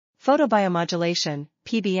Photobiomodulation,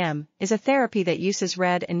 PBM, is a therapy that uses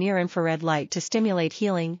red and near-infrared light to stimulate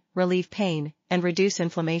healing, relieve pain, and reduce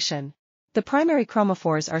inflammation. The primary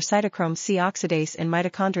chromophores are cytochrome C oxidase in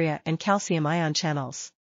mitochondria and calcium ion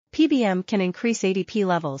channels. PBM can increase ADP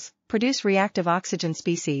levels, produce reactive oxygen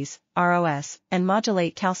species, ROS, and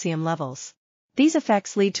modulate calcium levels. These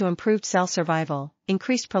effects lead to improved cell survival,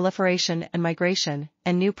 increased proliferation and migration,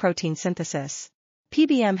 and new protein synthesis.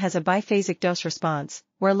 PBM has a biphasic dose response,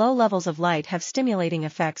 where low levels of light have stimulating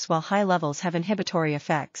effects while high levels have inhibitory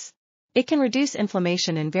effects. It can reduce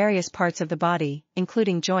inflammation in various parts of the body,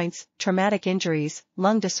 including joints, traumatic injuries,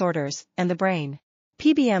 lung disorders, and the brain.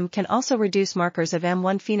 PBM can also reduce markers of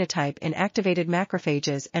M1 phenotype in activated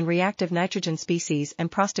macrophages and reactive nitrogen species and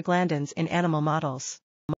prostaglandins in animal models.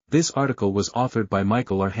 This article was authored by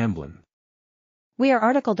Michael R. Hamblin. We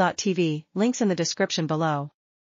are RTCLTV, links in the description below.